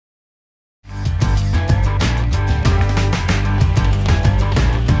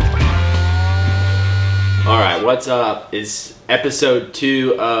what's up? It's episode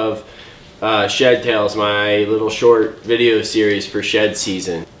 2 of Shed Tales, my little short video series for shed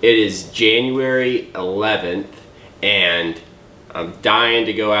season. It is January 11th and I'm dying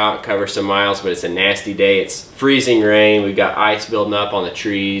to go out and cover some miles, but it's a nasty day. It's freezing rain. We've got ice building up on the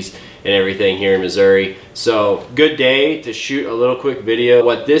trees and everything here in Missouri. So good day to shoot a little quick video.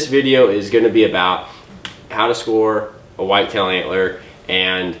 What this video is going to be about, how to score a whitetail antler,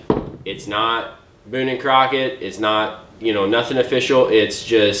 and it's not Boone and Crockett, it's not, you know, nothing official. It's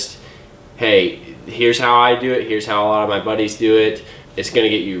just, hey, here's how I do it, here's how a lot of my buddies do it. It's going to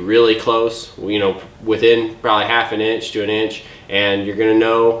get you really close, you know, within probably half an inch to an inch, and you're going to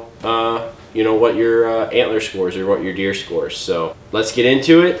know, you know, what your antler scores or what your deer scores. So let's get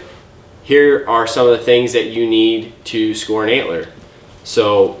into it. Here are some of the things that you need to score an antler.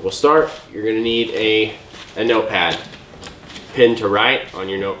 So we'll start. You're going to need a notepad. Pin to right on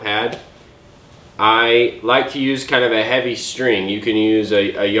your notepad. I like to use kind of a heavy string. You can use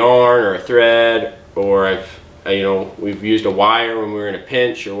a yarn or a thread, or we've used a wire when we were in a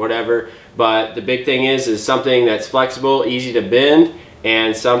pinch or whatever. But the big thing is something that's flexible, easy to bend,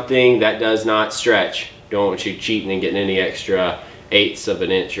 and something that does not stretch. Don't want you cheating and getting any extra eighths of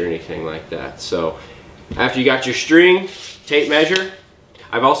an inch or anything like that. So after you got your string, tape measure.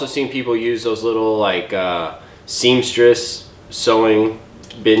 I've also seen people use those little like seamstress sewing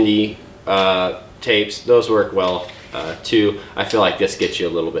bendy tapes. Those work well too. I feel like this gets you a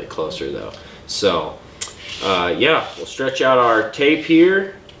little bit closer though. So yeah, we'll stretch out our tape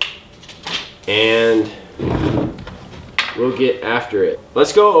here and we'll get after it.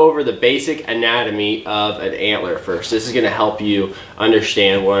 Let's go over the basic anatomy of an antler first. This is going to help you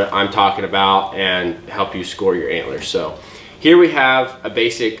understand what I'm talking about and help you score your antler. So here we have a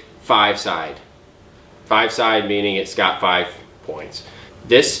basic 5-side. 5-side meaning it's got 5 points.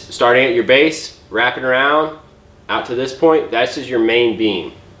 This starting at your base, wrapping around out to this point, this is your main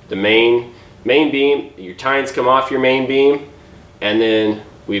beam. The main beam, your tines come off your main beam, and then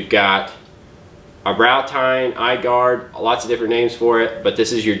we've got a brow tine, eye guard, lots of different names for it, but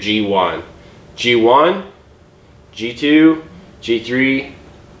this is your G1. G1, G2, G3,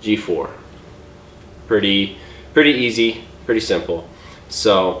 G4. Pretty easy, pretty simple.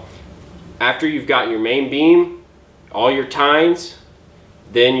 So after you've got your main beam, all your tines,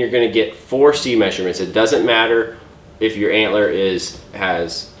 then you're going to get 4 C measurements. It doesn't matter if your antler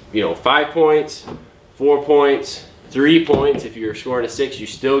has, you know, 5 points, 4 points, 3 points. If you're scoring a 6, you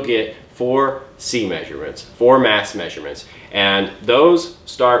still get 4 C measurements, 4 mass measurements, and those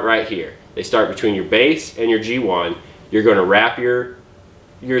start right here. They start between your base and your G1. You're going to wrap your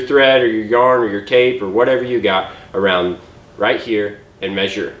thread or your yarn or your tape or whatever you got around right here and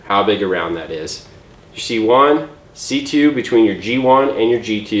measure how big around that is. Your C1, C2 between your G1 and your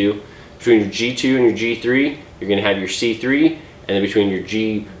G2. Between your G2 and your G3, you're going to have your C3, and then between your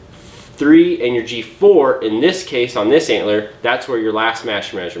G3 and your G4, in this case on this antler, that's where your last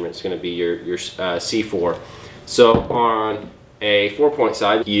mass measurement is going to be, your C4. So on a 4-point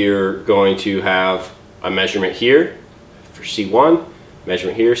side, you're going to have a measurement here for C1,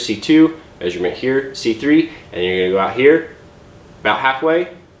 measurement here, C2, measurement here, C3, and you're going to go out here about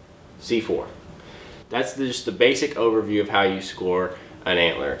halfway, C4. That's just the basic overview of how you score an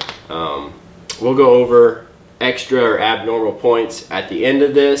antler. We'll go over extra or abnormal points at the end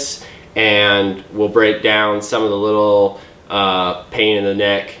of this, and we'll break down some of the little pain in the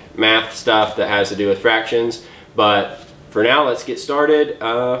neck math stuff that has to do with fractions. But for now, let's get started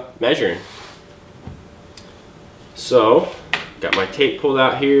measuring. So, got my tape pulled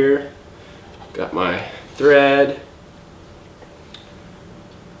out here, got my thread.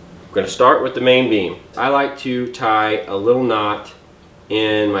 I'm going to start with the main beam. I like to tie a little knot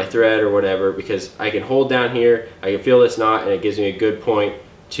in my thread or whatever, because I can hold down here, I can feel this knot, and it gives me a good point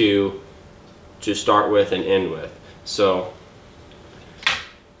to start with and end with. So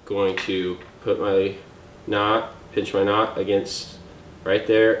going to put my knot, pinch my knot against right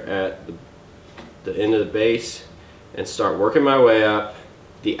there at the end of the base and start working my way up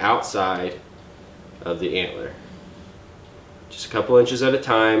the outside of the antler. Just a couple inches at a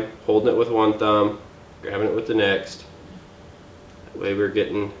time, holding it with one thumb, grabbing it with the next. That way we're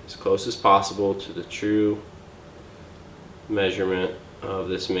getting as close as possible to the true measurement of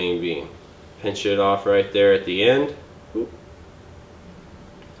this main beam. Pinch it off right there at the end. Oop.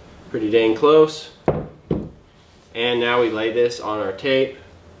 Pretty dang close. And now we lay this on our tape.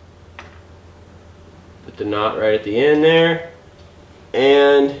 Put the knot right at the end there.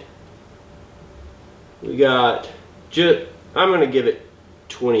 And we got I'm going to give it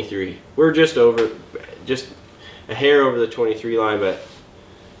 23. We're just a hair over the 23 line, but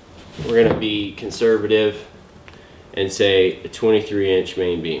we're going to be conservative and say a 23-inch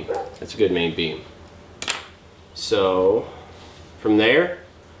main beam. That's a good main beam. So from there,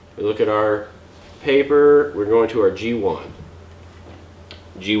 we look at our paper, we're going to our G1.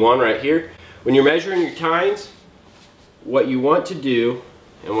 G1 right here. When you're measuring your tines, what you want to do,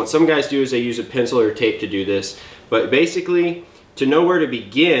 and what some guys do is they use a pencil or tape to do this, but basically to know where to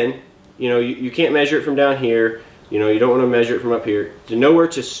begin, you know, you can't measure it from down here, you know, you don't want to measure it from up here. To know where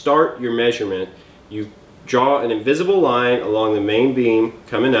to start your measurement, you draw an invisible line along the main beam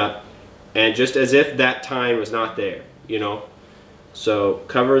coming up, and just as if that tine was not there, you know. So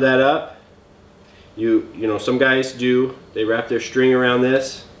cover that up. You know, some guys do, they wrap their string around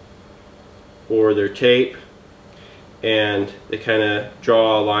this or their tape, and they kind of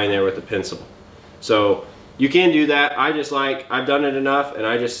draw a line there with a pencil. So you can do that. I've done it enough, and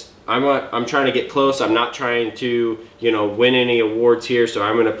I'm trying to get close. I'm not trying to, you know, win any awards here, so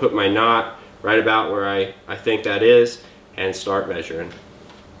I'm going to put my knot right about where I think that is and start measuring.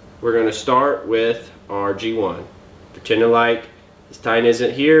 We're going to start with our G1. Pretending like this tine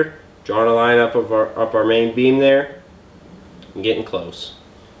isn't here, drawing a line up our main beam there, and getting close.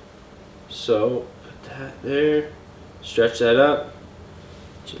 So put that there, stretch that up,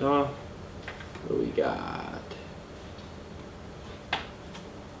 touch it off. What do we got? I'm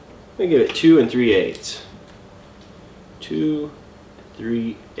gonna give it 2 3/8. 2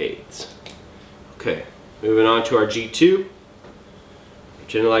 3/8. Okay, moving on to our G2.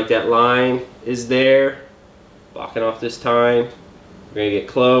 Pretending like that line is there, blocking off this tine. We're gonna get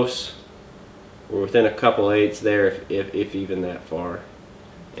close. We're within a couple eighths there, if even that far,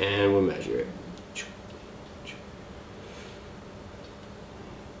 and we'll measure it.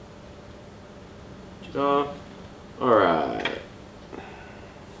 All right.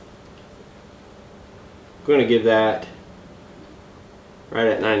 I'm going to give that right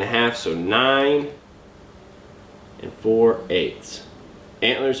at 9.5, so 9 4/8.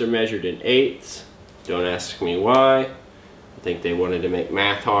 Antlers are measured in eighths. Don't ask me why. I think they wanted to make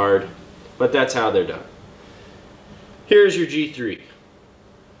math hard, but that's how they're done. Here's your G3.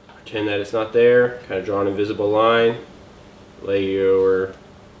 Pretend that it's not there. Kind of draw an invisible line. Lay your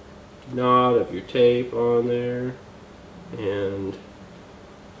knot of your tape on there and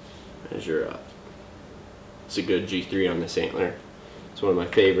measure up. It's a good G3 on this antler. It's one of my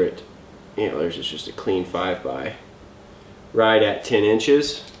favorite antlers. It's just a clean 5x. Right at 10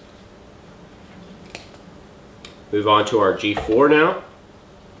 inches. Move on to our G4 now.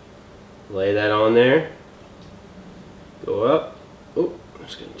 Lay that on there. Go up. Oh, I'm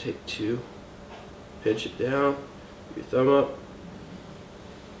just going to take 2. Pinch it down. Give your thumb up.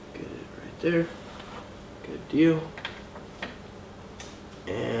 Get it right there. Good deal.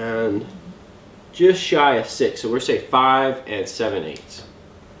 And just shy of 6. So we're say 5 7/8.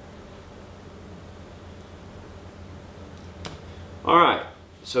 Alright,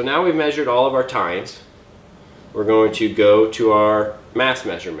 so now we've measured all of our tines. We're going to go to our mass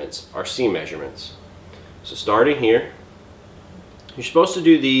measurements, our seam measurements. So starting here, you're supposed to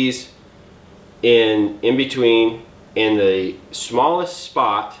do these in between, in the smallest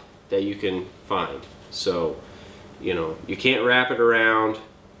spot that you can find. So, you know, you can't wrap it around,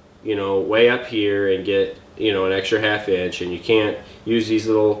 you know, way up here and get, you know, an extra ½ inch, and you can't use these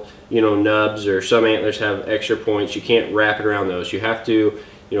little, you know, nubs, or some antlers have extra points. You can't wrap it around those. You have to,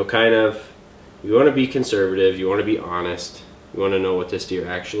 you know, kind of, you want to be conservative, you want to be honest, you want to know what this deer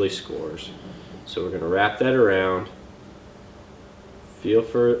actually scores. So we're going to wrap that around, feel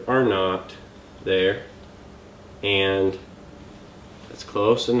for our knot there, and that's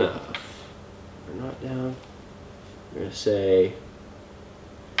close enough. Our knot down. We're going to say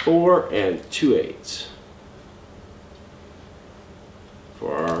 4 2/8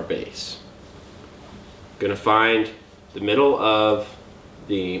 for our base. Going to find the middle of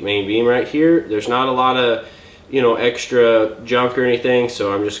the main beam right here. There's not a lot of, you know, extra junk or anything,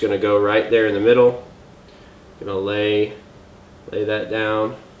 so I'm just going to go right there in the middle. Going to lay that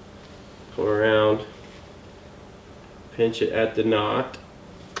down, pull around, pinch it at the knot.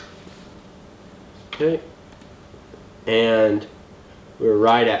 Okay, and we're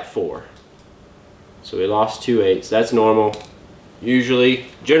right at 4. So we lost 2/8. That's normal. Usually,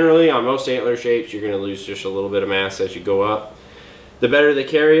 generally on most antler shapes, you're going to lose just a little bit of mass as you go up. The better they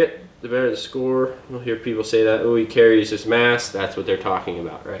carry it, the better the score. You'll hear people say that, oh, he carries his mass. That's what they're talking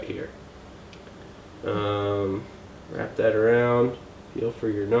about right here. Wrap that around, feel for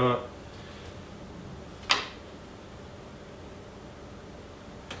your knot.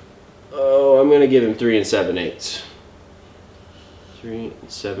 Oh, I'm going to give him 3 7/8. 3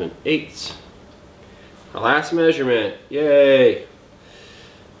 7/8. Our last measurement, yay!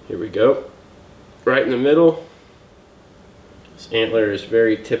 Here we go. Right in the middle, This antler is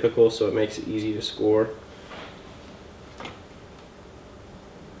very typical, so it makes it easy to score.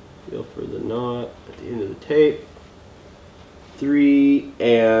 Feel for the knot at the end of the tape. 3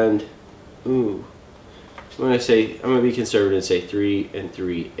 and, ooh, I'm gonna be conservative and say 3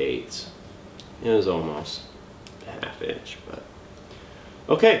 3/8. It was almost a ½ inch, but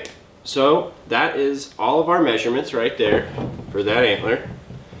okay. So that is all of our measurements right there for that antler.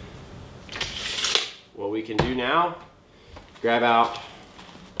 What we can do now, grab out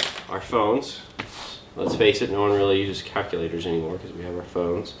our phones. Let's face it, no one really uses calculators anymore because we have our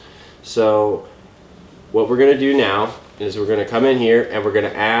phones. So what we're going to do now is we're going to come in here and we're going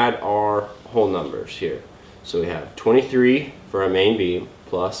to add our whole numbers here. So we have 23 for our main beam,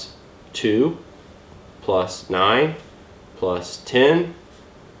 plus 2, plus 9, plus 10,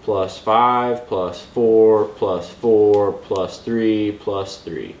 plus 5, plus 4, plus 4, plus 3, plus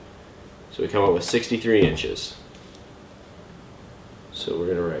 3. So we come up with 63 inches. So we're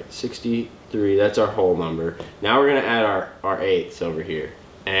going to write 63, that's our whole number. Now we're going to add our eighths over here.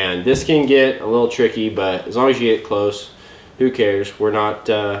 And this can get a little tricky, but as long as you get close, who cares? We're not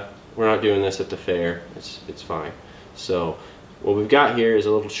doing this at the fair. It's fine. So what we've got here is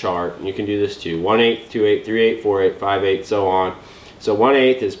a little chart, and you can do this too. 1/8, 2/8, 3/8, 4/8, 5/8, so on. So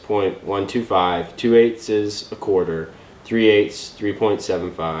 1/8 is 0.125, 2/8 is 1/4, 3/8,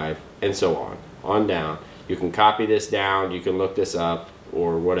 3.75, and so on down. You can copy this down, you can look this up,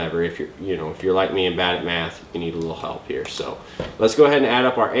 or whatever. If you're like me and bad at math, you need a little help here. So let's go ahead and add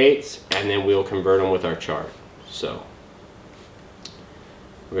up our eighths, and then we'll convert them with our chart. So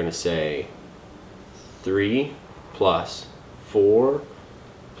we're going to say 3 plus 4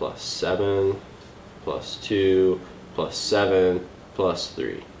 plus 7 plus 2 plus 7 plus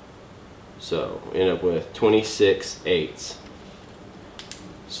 3. So we end up with 26 eighths.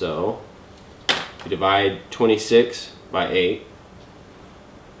 So we divide 26 by 8,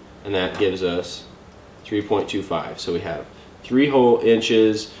 and that gives us 3.25. So we have 3 whole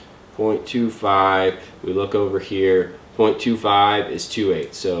inches, 0.25. We look over here, 0.25 is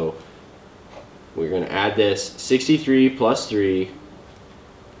 2/8. So we're going to add this, 63 plus 3,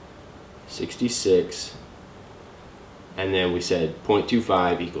 66, and then we said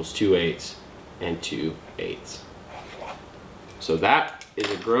 0.25 equals 2/8 and 2/8. So that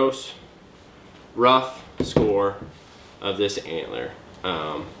is a gross, rough score of this antler.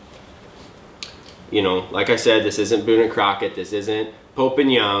 You know, like I said, this isn't Boone and Crockett, this isn't Pope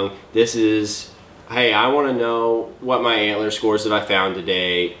and Young. This is, hey, I want to know what my antler scores that I found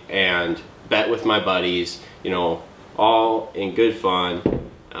today and bet with my buddies, you know, all in good fun.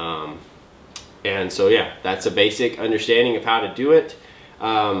 And so yeah, that's a basic understanding of how to do it.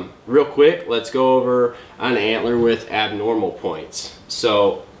 Real quick, let's go over an antler with abnormal points.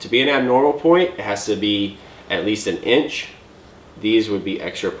 So to be an abnormal point, it has to be at least 1 inch. These would be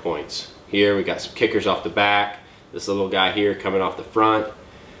extra points. Here we got some kickers off the back, this little guy here coming off the front.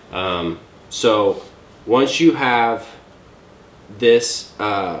 So once you have this,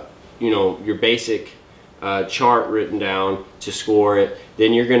 you know, your basic chart written down to score it,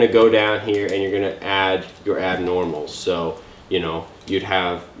 then you're going to go down here and you're going to add your abnormals. So, you know, you'd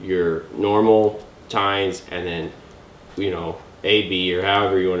have your normal tines and then, you know, AB, or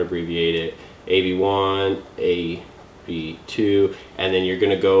however you want to abbreviate it, AB1, AB2, and then you're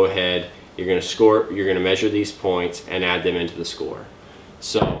going to go ahead, you're going to score, you're going to measure these points and add them into the score.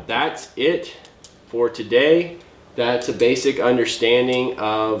 So that's it for today. That's a basic understanding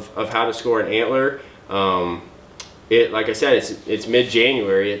of how to score an antler. Like I said, it's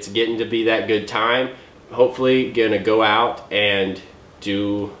mid-January. It's getting to be that good time. Hopefully gonna go out and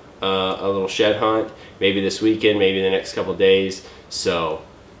do a little shed hunt, maybe this weekend, maybe the next couple days. So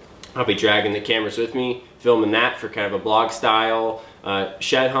I'll be dragging the cameras with me, filming that for kind of a blog style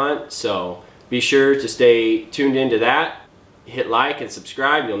shed hunt. So be sure to stay tuned into that. Hit like and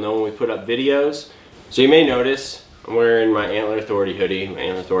subscribe. You'll know when we put up videos. So you may notice I'm wearing my Antler Authority hoodie, my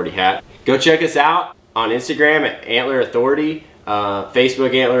Antler Authority hat. Go check us out on Instagram at Antler Authority,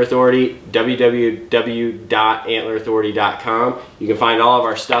 Facebook Antler Authority, www.antlerauthority.com. You can find all of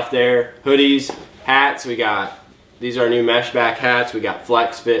our stuff there. Hoodies, hats, these are our new mesh back hats. We got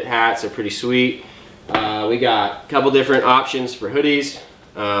flex fit hats, they're pretty sweet. We got a couple different options for hoodies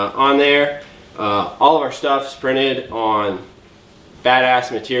on there. All of our stuff's printed on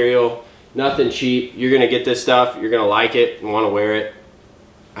badass material, nothing cheap. You're gonna get this stuff, you're gonna like it and want to wear it.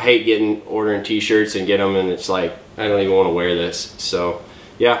 I hate ordering t-shirts and get them and it's like, I don't even want to wear this. So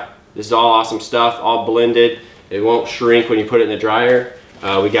yeah, this is all awesome stuff, all blended. It won't shrink when you put it in the dryer.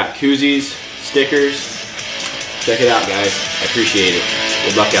 We got koozies, stickers. Check it out, guys. I appreciate it.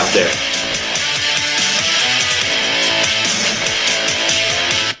 Good luck out there.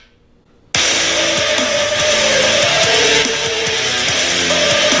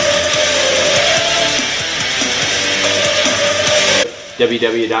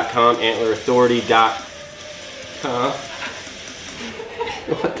 www.com, antlerauthority.com.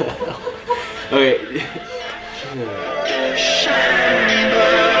 What the hell? Okay.